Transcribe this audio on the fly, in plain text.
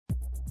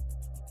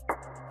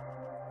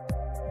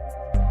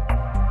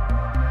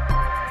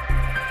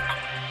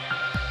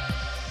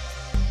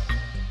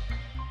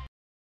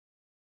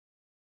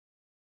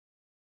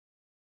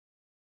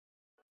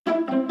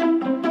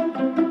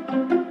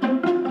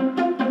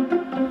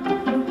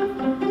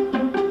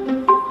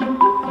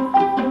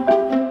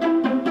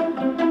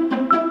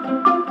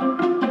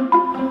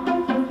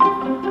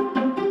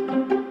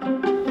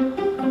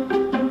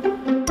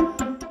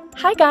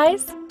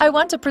guys! I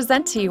want to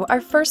present to you our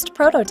first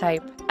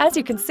prototype. As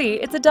you can see,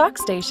 it's a dock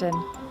station.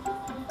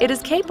 It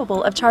is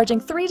capable of charging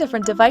 3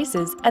 different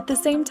devices at the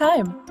same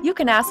time. You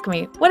can ask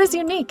me, what is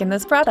unique in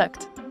this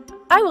product?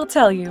 I will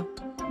tell you.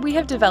 We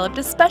have developed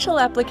a special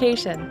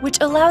application which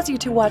allows you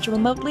to watch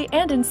remotely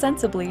and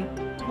insensibly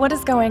what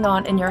is going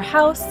on in your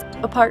house,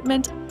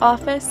 apartment,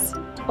 office,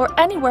 or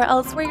anywhere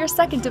else where your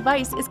second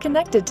device is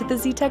connected to the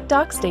Z-Tech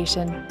dock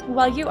station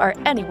while you are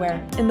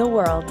anywhere in the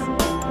world.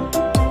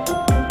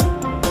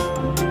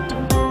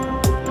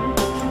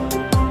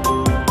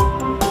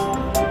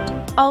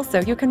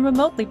 Also, you can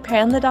remotely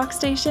pan the dock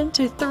station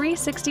to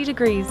 360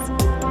 degrees.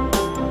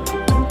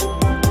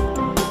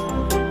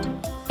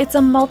 It's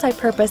a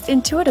multi-purpose,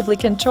 intuitively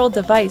controlled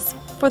device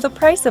for the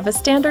price of a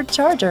standard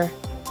charger.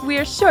 We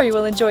are sure you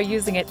will enjoy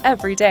using it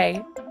every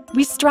day.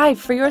 We strive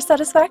for your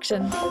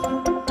satisfaction.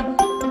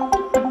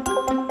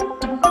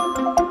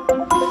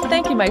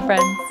 Thank you, my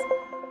friends.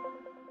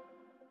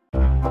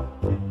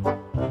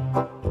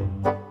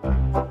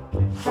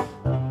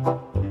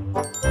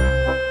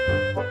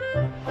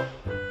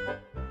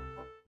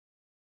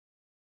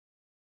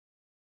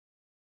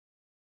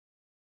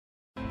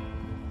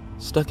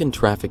 Stuck in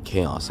traffic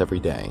chaos every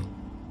day,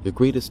 your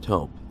greatest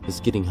hope is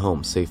getting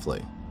home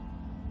safely.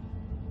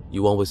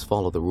 You always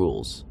follow the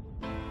rules,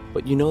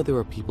 but you know there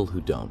are people who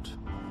don't.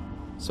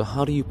 So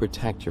how do you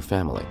protect your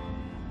family?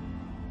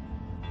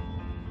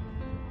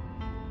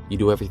 You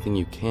do everything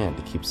you can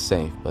to keep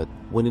safe, but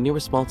when an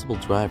irresponsible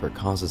driver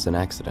causes an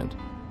accident,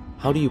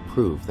 how do you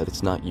prove that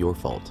it's not your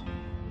fault?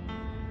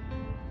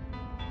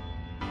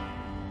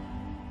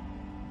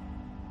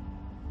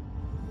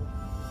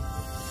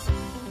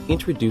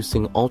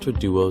 Introducing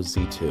UltraDuo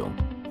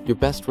Z2, your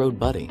best road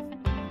buddy.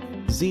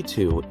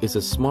 Z2 is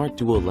a smart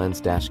dual lens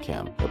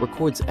dashcam that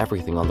records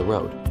everything on the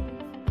road.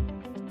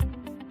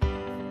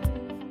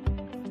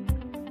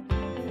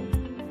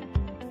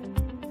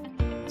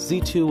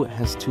 Z2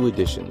 has 2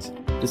 editions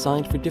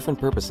designed for different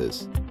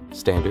purposes,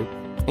 standard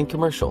and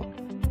commercial.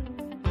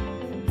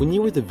 When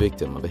you were the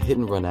victim of a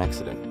hit-and-run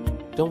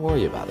accident, don't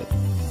worry about it.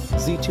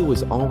 Z2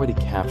 has already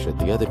captured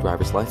the other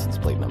driver's license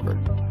plate number.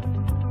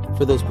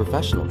 For those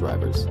professional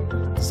drivers,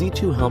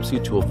 Z2 helps you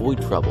to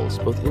avoid troubles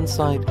both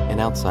inside and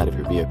outside of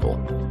your vehicle.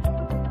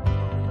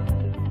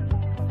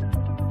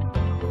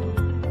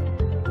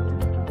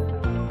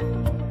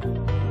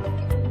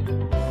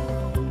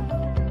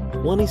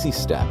 One easy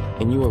step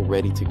and you are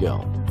ready to go.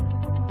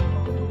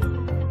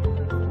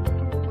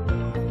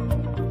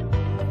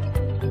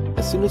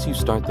 As soon as you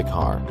start the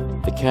car,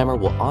 the camera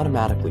will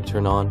automatically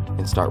turn on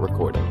and start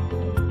recording.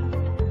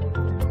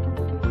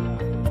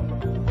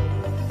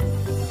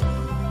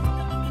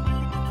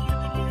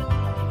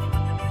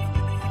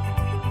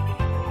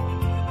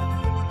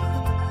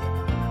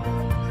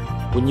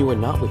 When you are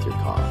not with your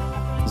car,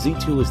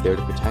 Z2 is there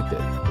to protect it.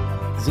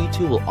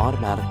 Z2 will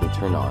automatically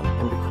turn on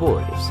and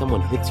record if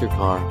someone hits your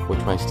car or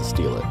tries to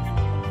steal it.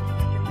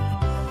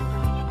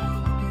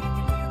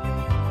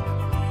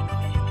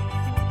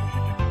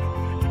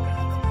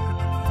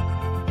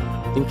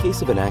 In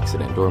case of an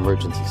accident or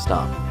emergency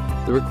stop,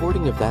 the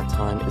recording of that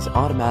time is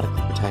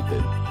automatically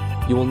protected.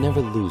 You will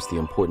never lose the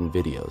important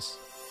videos.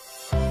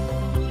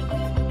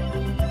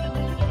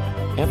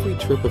 Every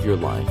trip of your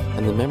life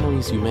and the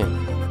memories you make,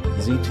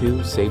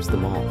 Z2 saves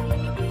them all.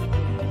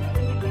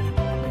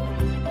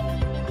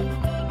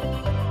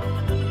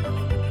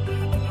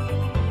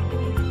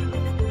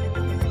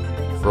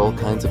 For all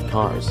kinds of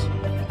cars,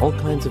 all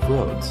kinds of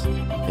roads,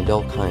 and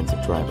all kinds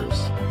of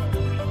drivers.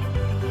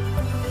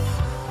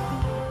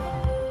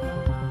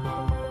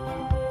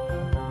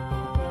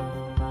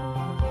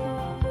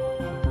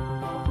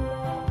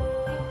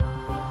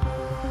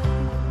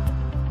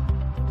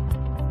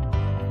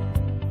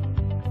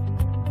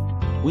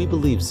 We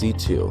believe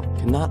Z2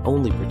 can not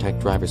only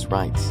protect drivers'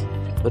 rights,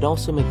 but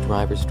also make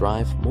drivers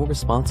drive more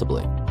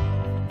responsibly.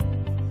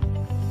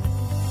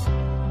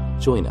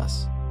 Join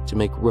us to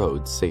make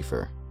roads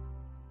safer.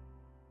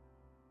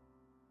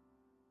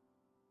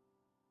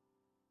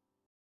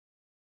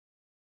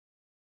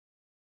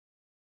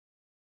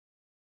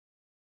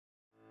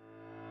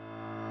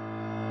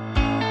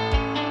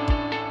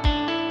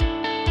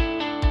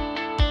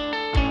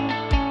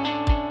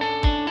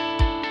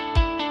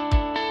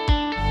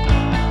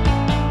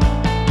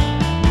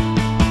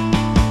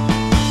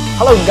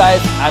 Hello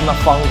guys, I'm a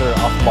founder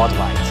of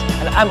Modlite,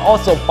 and I'm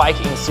also a bike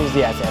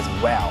enthusiast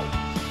as well.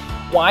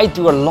 When I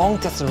do a long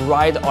distance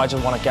ride or I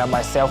just want to get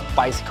myself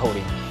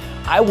bicycling,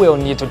 I will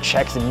need to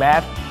check the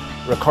map,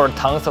 record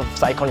tons of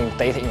cycling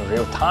data in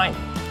real time,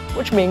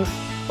 which means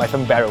my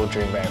phone battery will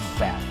drain very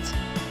fast.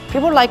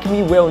 People like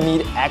me will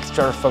need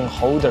extra phone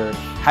holder,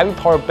 heavy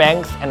power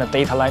banks, and a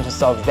data line to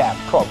solve that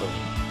problem.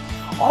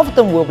 All of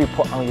them will be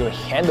put on your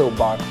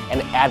handlebar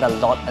and add a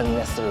lot of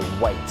unnecessary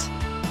weight.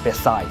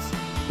 Besides,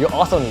 you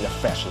also need a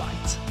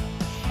flashlight.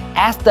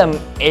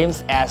 Estem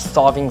aims at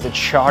solving the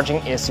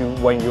charging issue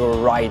when you're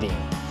riding.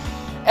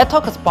 It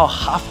took us about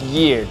half a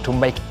year to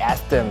make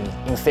Estem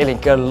insanely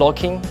good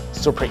looking,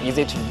 super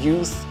easy to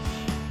use,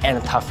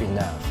 and tough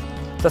enough.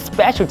 The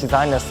special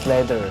designer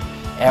slider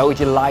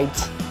LED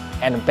light,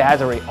 and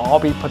battery all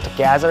be put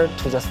together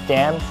to the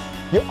stand,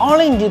 you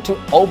only need to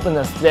open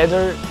the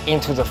slider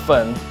into the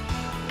phone,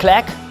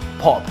 click,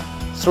 pop,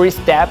 3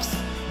 steps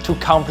to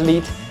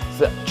complete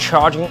the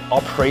charging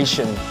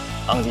operation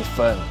on the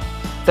phone.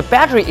 The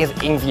battery is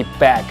in the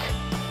back.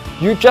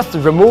 You just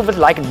remove it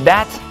like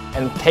that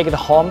and take it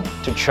home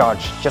to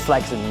charge, just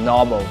like the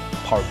normal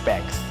power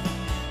banks.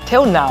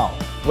 Till now,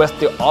 we're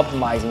still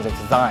optimizing the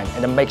design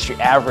and make sure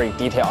every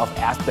detail of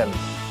Estem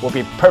will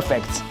be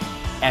perfect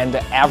and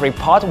every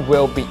part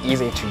will be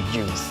easy to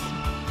use.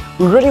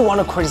 We really want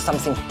to create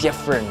something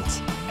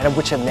different and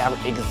which has never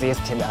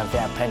existed on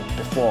that planet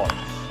before.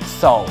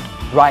 So,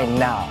 right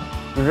now,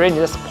 we really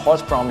need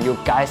support from you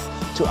guys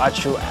to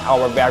achieve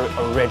our very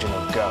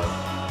original goal.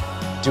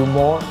 Do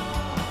more,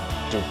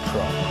 do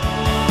pro.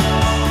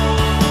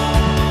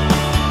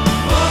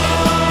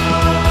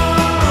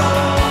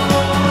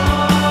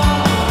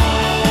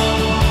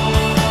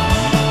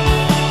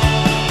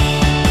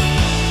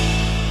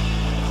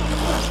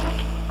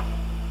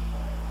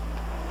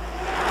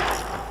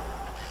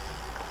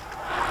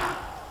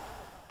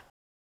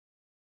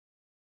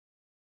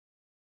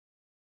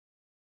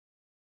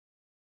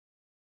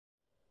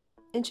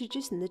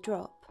 Introducing the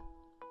Drop,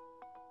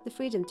 the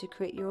freedom to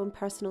create your own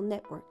personal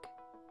network,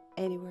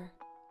 anywhere.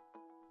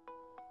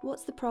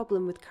 What's the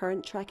problem with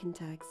current tracking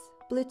tags?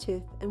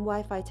 Bluetooth and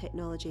Wi-Fi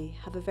technology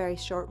have a very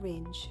short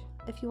range.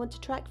 If you want to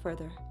track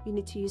further, you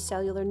need to use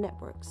cellular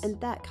networks, and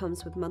that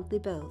comes with monthly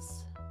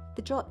bills.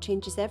 The Drop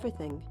changes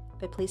everything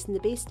by placing the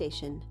base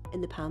station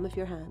in the palm of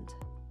your hand.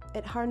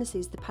 It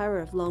harnesses the power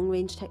of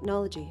long-range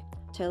technology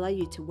to allow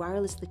you to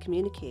wirelessly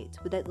communicate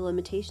without the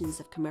limitations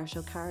of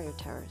commercial carrier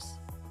towers,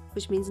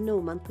 which means no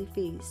monthly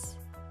fees.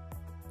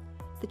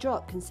 The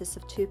Drop consists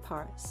of 2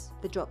 parts,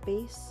 the Drop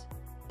base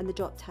and the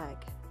Drop tag.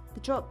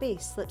 The Drop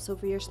base slips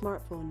over your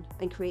smartphone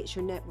and creates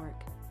your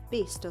network,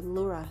 based on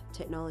LoRa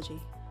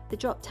technology. The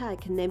Drop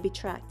tag can then be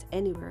tracked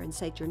anywhere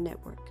inside your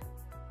network.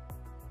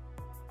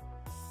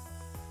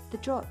 The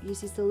Drop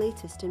uses the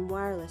latest in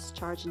wireless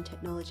charging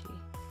technology.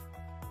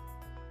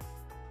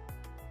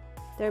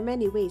 There are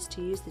many ways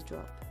to use the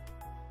Drop.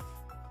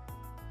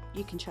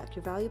 You can track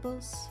your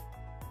valuables,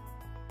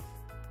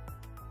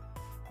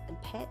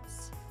 and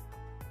pets.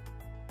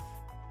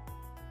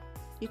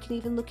 You can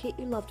even locate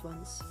your loved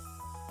ones.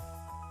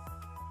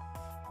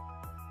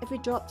 Every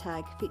Drop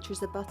tag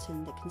features a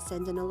button that can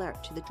send an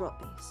alert to the Drop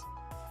base.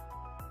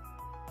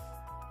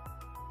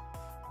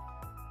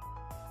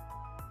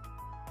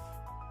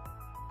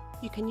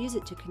 You can use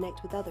it to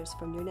connect with others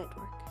from your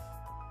network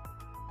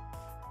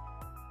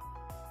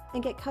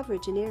and get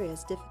coverage in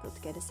areas difficult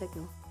to get a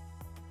signal.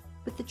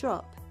 With the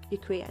Drop, you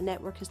create a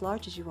network as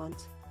large as you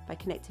want by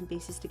connecting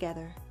bases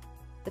together.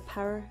 The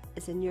power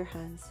is in your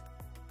hands.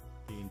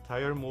 The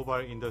entire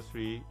mobile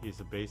industry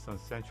is based on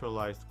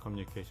centralized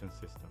communication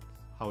systems.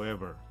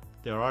 However,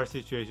 there are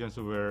situations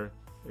where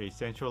a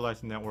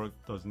centralized network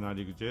does not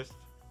exist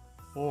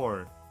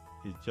or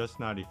is just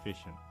not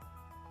efficient.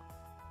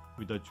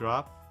 With a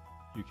Drop,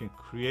 you can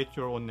create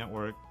your own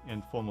network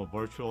and form a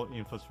virtual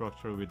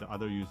infrastructure with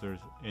other users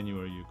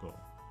anywhere you go.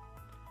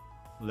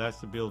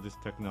 Let's build this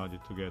technology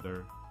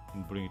together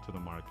and bring it to the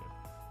market.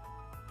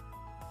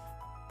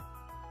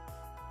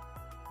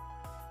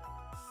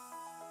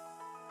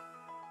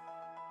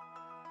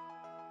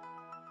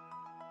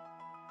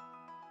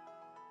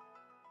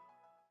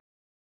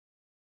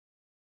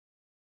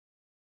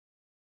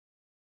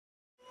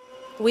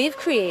 We've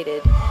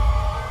created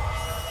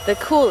the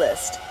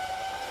coolest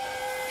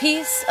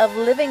piece of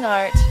living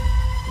art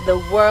the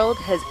world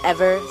has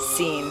ever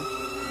seen.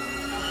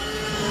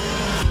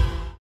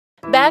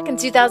 Back in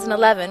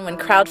 2011, when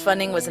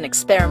crowdfunding was an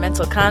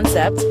experimental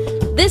concept,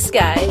 this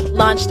guy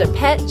launched a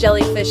pet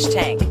jellyfish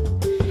tank.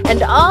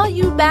 And all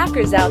you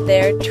backers out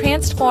there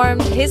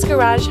transformed his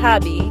garage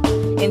hobby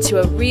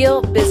into a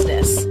real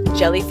business,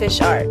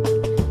 jellyfish art.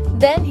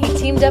 Then he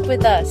teamed up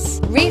with us,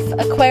 Reef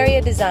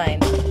Aquaria Design,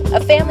 a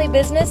family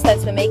business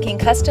that's been making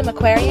custom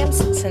aquariums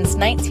since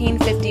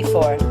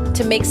 1954,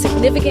 to make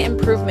significant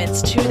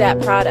improvements to that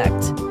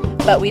product.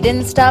 But we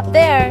didn't stop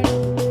there.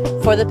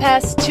 For the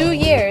past 2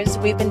 years,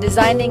 we've been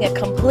designing a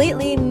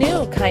completely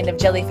new kind of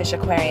jellyfish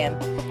aquarium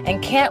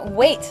and can't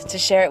wait to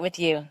share it with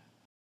you.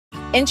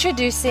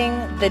 Introducing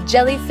the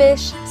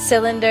Jellyfish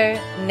Cylinder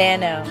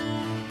Nano,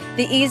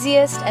 the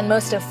easiest and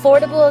most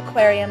affordable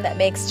aquarium that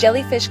makes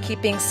jellyfish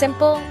keeping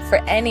simple for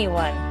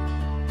anyone.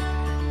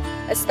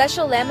 A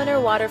special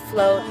laminar water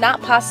flow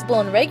not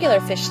possible in regular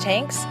fish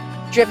tanks,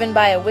 driven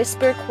by a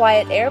whisper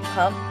quiet air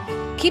pump,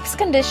 keeps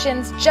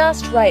conditions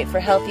just right for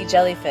healthy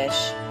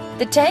jellyfish.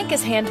 The tank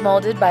is hand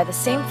molded by the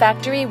same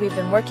factory we've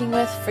been working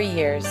with for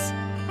years.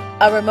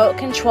 A remote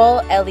control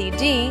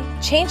LED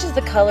changes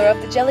the color of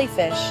the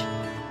jellyfish.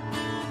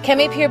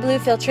 ChemiPure Blue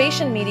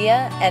filtration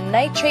media and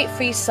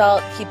nitrate-free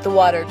salt keep the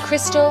water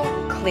crystal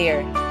clear.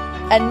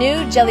 A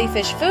new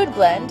jellyfish food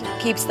blend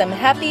keeps them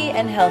happy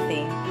and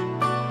healthy.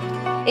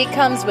 It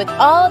comes with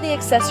all the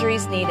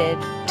accessories needed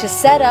to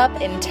set up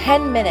in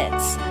 10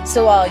 minutes,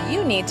 so all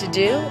you need to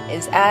do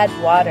is add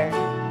water.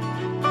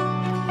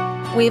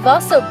 We've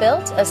also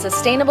built a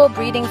sustainable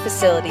breeding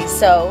facility,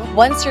 so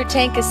once your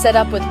tank is set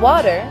up with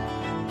water,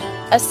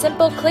 a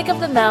simple click of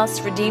the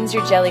mouse redeems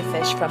your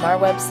jellyfish from our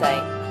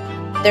website.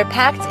 They're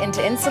packed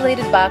into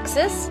insulated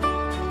boxes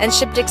and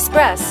shipped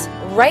express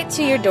right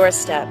to your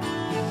doorstep.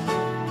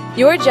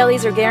 Your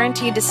jellies are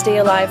guaranteed to stay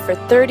alive for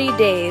 30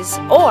 days,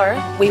 or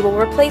we will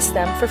replace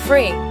them for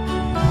free.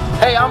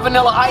 Hey, I'm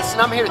Vanilla Ice,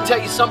 and I'm here to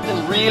tell you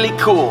something really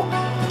cool.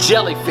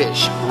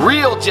 Jellyfish,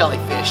 real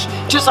jellyfish,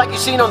 just like you've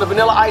seen on the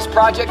Vanilla Ice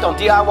project on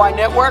DIY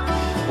Network.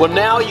 Well,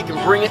 now you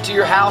can bring it to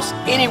your house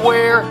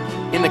anywhere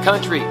in the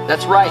country.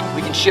 That's right,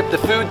 we can ship the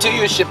food to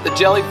you, ship the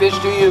jellyfish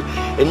to you,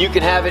 and you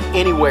can have it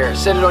anywhere.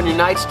 Set it on your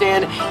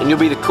nightstand, and you'll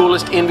be the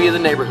coolest envy of the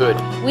neighborhood.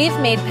 We've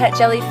made pet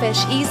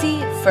jellyfish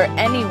easy for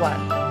anyone.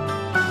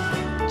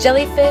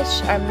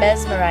 Jellyfish are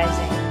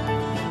mesmerizing,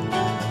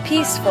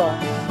 peaceful,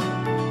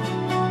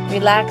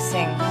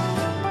 relaxing,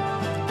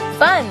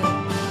 fun,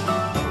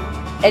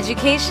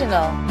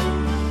 educational,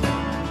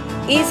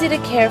 easy to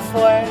care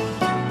for,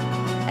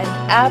 and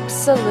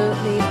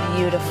absolutely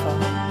beautiful.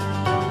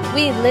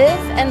 We live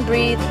and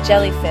breathe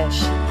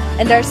jellyfish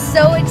and are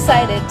so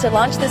excited to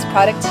launch this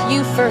product to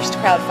you first,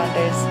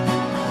 crowdfunders.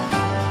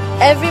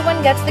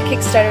 Everyone gets the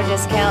Kickstarter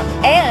discount,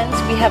 and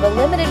we have a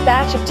limited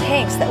batch of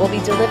tanks that will be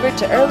delivered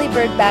to early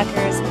bird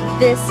backers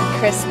this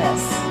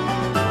Christmas.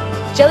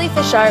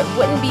 Jellyfish art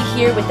wouldn't be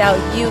here without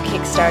you,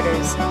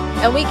 Kickstarters,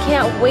 and we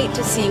can't wait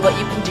to see what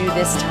you can do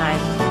this time.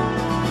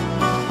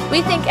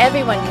 We think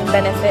everyone can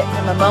benefit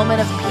from a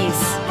moment of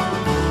peace.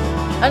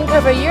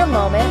 Uncover your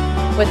moment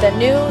with a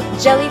new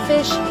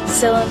Jellyfish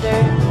Cylinder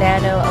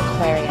Nano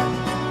Aquarium.